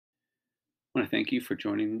I want to thank you for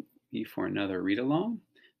joining me for another read along.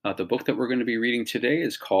 The book that we're going to be reading today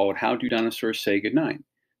is called How Do Dinosaurs Say Goodnight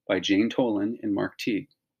by Jane Yolen and Mark Teague.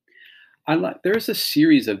 There's a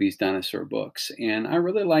series of these dinosaur books, and I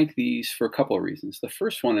really like these for a couple of reasons. The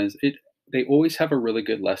first one is they always have a really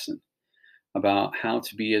good lesson about how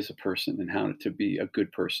to be as a person and how to be a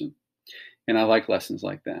good person. And I like lessons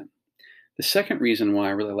like that. The second reason why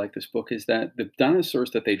I really like this book is that the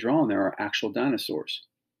dinosaurs that they draw in there are actual dinosaurs.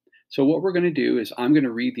 So what we're going to do is I'm going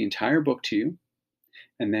to read the entire book to you,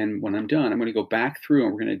 and then when I'm done, I'm going to go back through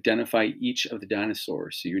and we're going to identify each of the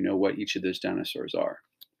dinosaurs so you know what each of those dinosaurs are.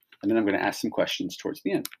 And then I'm going to ask some questions towards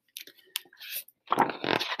the end.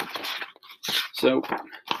 So,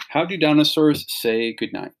 how do dinosaurs say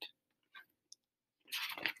goodnight?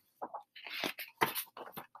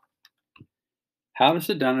 How does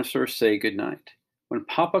a dinosaur say goodnight? When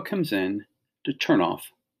Papa comes in to turn off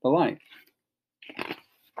the light.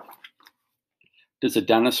 Does a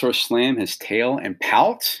dinosaur slam his tail and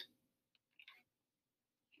pout?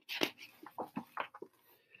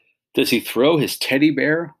 Does he throw his teddy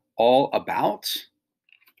bear all about?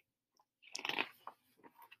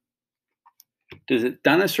 Does a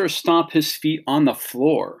dinosaur stomp his feet on the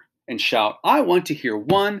floor and shout, "I want to hear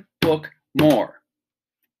one book more"?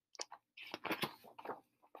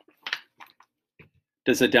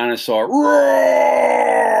 Does a dinosaur roar?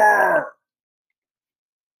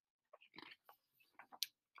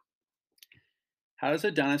 How does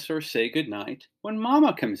a dinosaur say goodnight when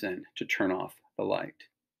Mama comes in to turn off the light?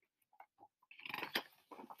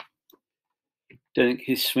 Does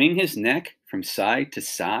he swing his neck from side to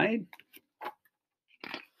side?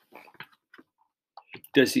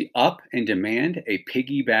 Does he up and demand a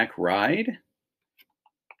piggyback ride?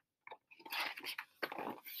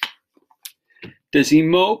 Does he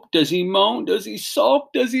mope? Does he moan? Does he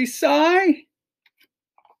sulk? Does he sigh?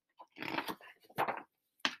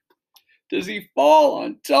 Does he fall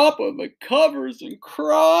on top of the covers and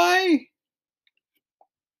cry?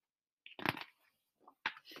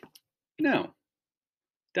 No,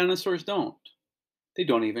 dinosaurs don't. They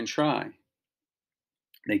don't even try.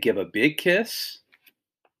 They give a big kiss.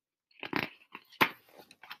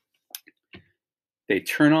 They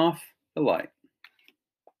turn off the light.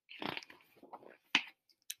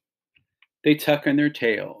 They tuck in their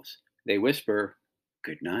tails. They whisper,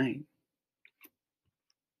 "Good night."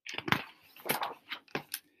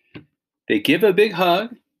 They give a big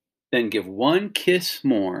hug, then give one kiss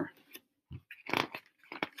more.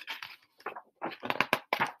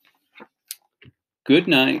 Good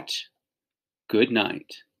night,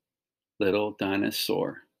 little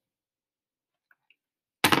dinosaur.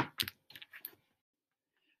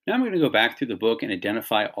 Now I'm going to go back through the book and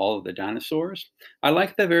identify all of the dinosaurs. I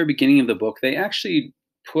like the very beginning of the book. They actually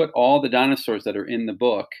put all the dinosaurs that are in the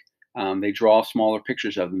book. They draw smaller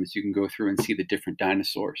pictures of them so you can go through and see the different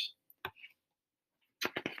dinosaurs.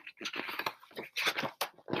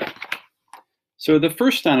 So the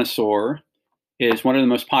first dinosaur is one of the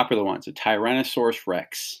most popular ones, a Tyrannosaurus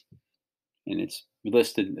Rex. And it's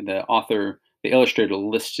listed, the illustrator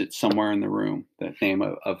lists it somewhere in the room, the name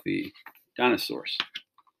of the dinosaurs.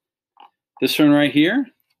 This one right here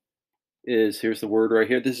here's the word right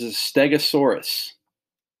here. This is a Stegosaurus,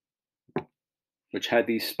 which had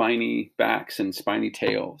these spiny backs and spiny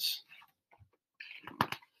tails.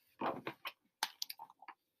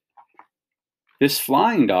 This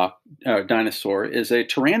flying dinosaur is a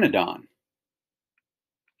Pteranodon.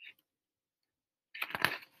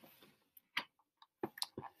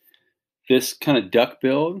 This kind of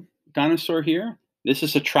duck-billed dinosaur here, this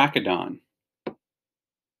is a Trachodon.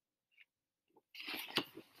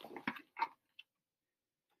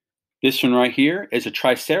 This one right here is a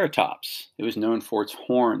Triceratops. It was known for its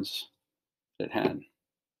horns that it had.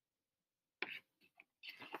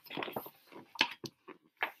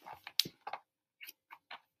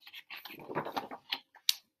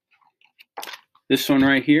 This one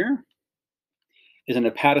right here is an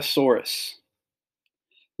Apatosaurus.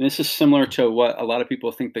 And this is similar to what a lot of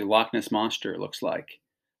people think the Loch Ness Monster looks like,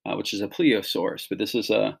 which is a Plesiosaurus, but this is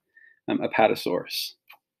a Apatosaurus.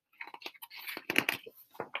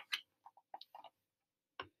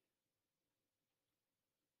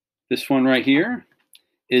 This one right here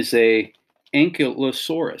is a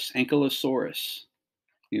Ankylosaurus.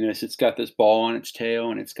 You notice it's got this ball on its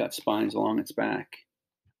tail and it's got spines along its back.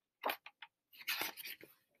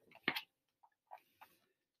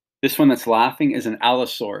 This one that's laughing is an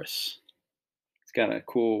Allosaurus. It's got a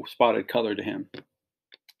cool spotted color to him.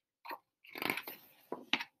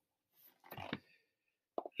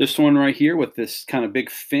 This one right here with this kind of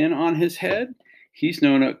big fin on his head, he's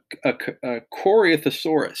known as a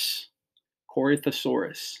Corythosaurus.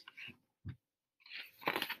 Corythosaurus.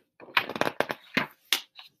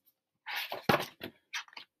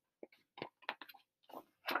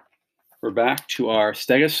 We're back to our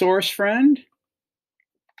Stegosaurus friend.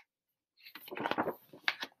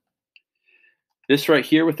 This right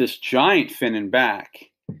here with this giant fin and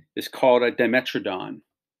back is called a Dimetrodon.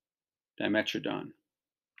 Dimetrodon.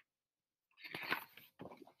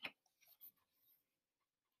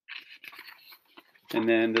 And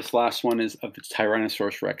then this last one is of the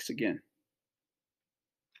Tyrannosaurus rex again.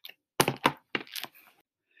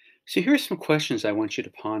 So here's some questions I want you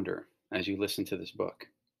to ponder as you listen to this book.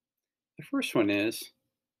 The first one is,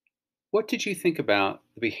 what did you think about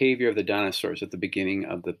the behavior of the dinosaurs at the beginning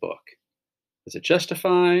of the book? Was it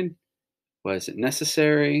justified? Was it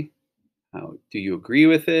necessary? Do you agree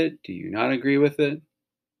with it? Do you not agree with it?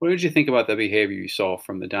 What did you think about the behavior you saw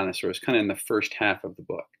from the dinosaurs kind of in the first half of the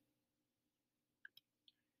book?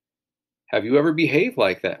 Have you ever behaved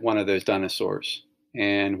like that, one of those dinosaurs?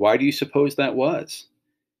 And why do you suppose that was?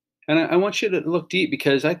 And I want you to look deep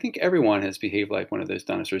because I think everyone has behaved like one of those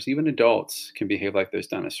dinosaurs. Even adults can behave like those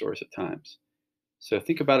dinosaurs at times. So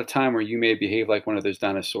think about a time where you may behave like one of those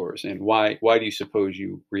dinosaurs and why do you suppose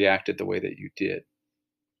you reacted the way that you did?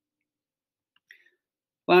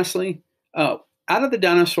 Lastly, out of the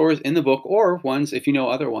dinosaurs in the book, or ones, if you know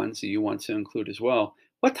other ones that you want to include as well,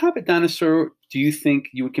 what type of dinosaur do you think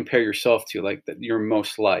you would compare yourself to, like that you're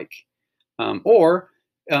most like? Or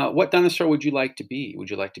what dinosaur would you like to be?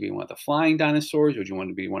 Would you like to be one of the flying dinosaurs? Would you want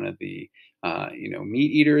to be one of the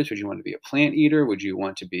meat eaters? Would you want to be a plant eater? Would you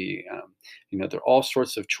want to be, there are all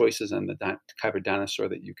sorts of choices on the type of dinosaur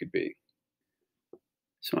that you could be.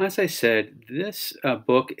 So as I said, this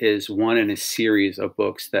book is one in a series of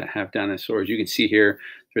books that have dinosaurs. You can see here,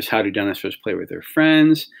 there's How Do Dinosaurs Play with Their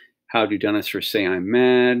Friends? How Do Dinosaurs Say I'm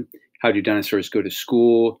Mad? How Do Dinosaurs Go to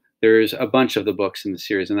School? There's a bunch of the books in the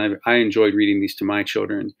series, and I enjoyed reading these to my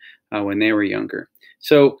children when they were younger.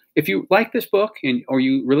 So if you like this book or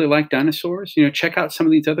you really like dinosaurs, check out some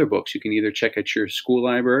of these other books. You can either check at your school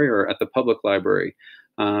library or at the public library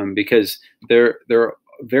because they're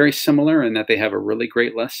very similar in that they have a really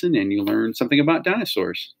great lesson and you learn something about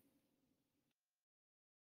dinosaurs.